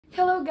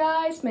Hello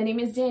guys, my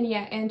name is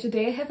Dania and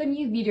today I have a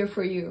new video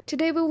for you.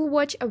 Today we will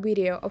watch a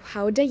video of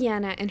how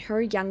Diana and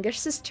her younger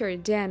sister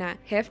Dana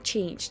have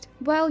changed.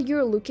 While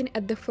you're looking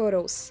at the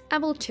photos, I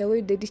will tell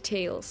you the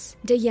details.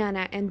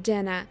 Diana and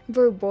Dana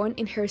were born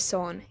in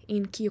Kherson,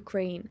 in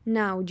Ukraine.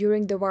 Now,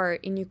 during the war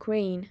in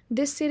Ukraine,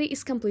 this city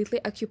is completely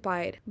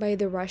occupied by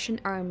the Russian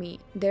army.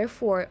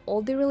 Therefore,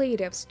 all the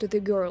relatives to the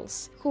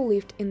girls who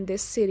lived in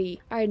this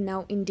city are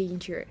now in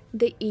danger.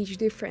 The age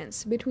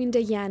difference between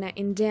Diana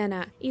and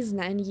Dana is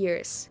 9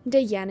 years.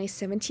 Diana is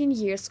 17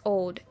 years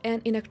old,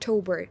 and in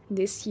October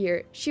this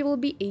year she will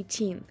be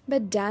 18.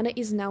 But Dana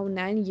is now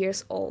 9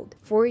 years old.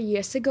 4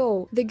 years ago,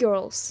 the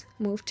girls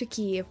moved to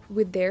Kiev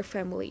with their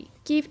family.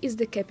 Kiev is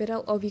the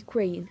capital of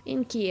Ukraine.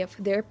 In Kiev,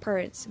 their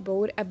parents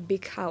bought a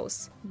big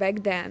house.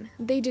 Back then,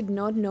 they did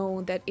not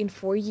know that in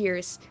 4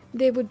 years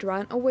they would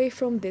run away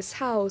from this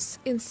house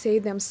and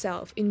save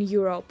themselves in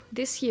Europe.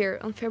 This year,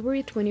 on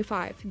February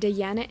 25,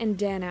 Diana and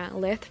Dana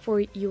left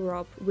for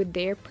Europe with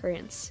their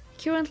parents.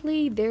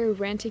 Currently, they're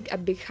renting a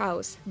big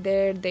house.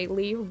 There they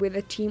live with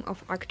a team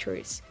of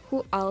actors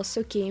who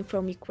also came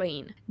from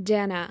Ukraine.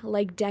 Dana,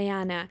 like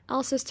Diana,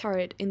 also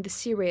starred in the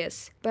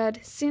series, but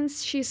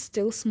since she's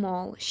still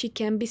small, she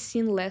can be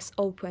seen less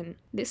open.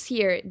 This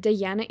year,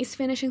 Diana is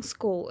finishing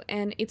school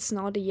and it's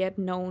not yet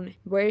known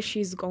where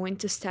she's going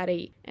to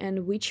study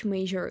and which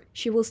major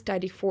she will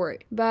study for.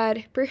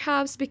 But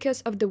perhaps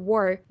because of the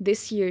war,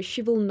 this year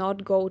she will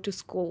not go to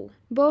school.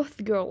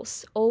 Both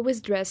girls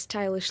always dress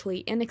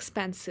stylishly and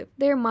expensive.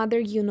 Their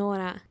mother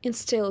Yunona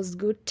instills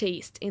good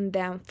taste in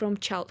them from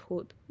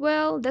childhood.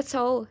 Well, that's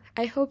all.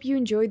 I hope you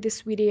enjoyed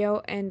this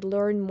video and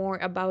learned more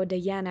about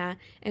Diana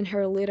and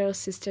her little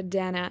sister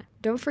Dana.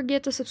 Don't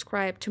forget to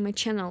subscribe to my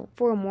channel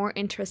for more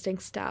interesting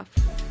stuff.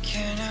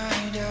 Can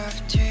I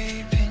dive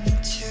deep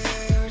into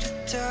the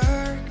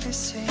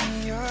darkness?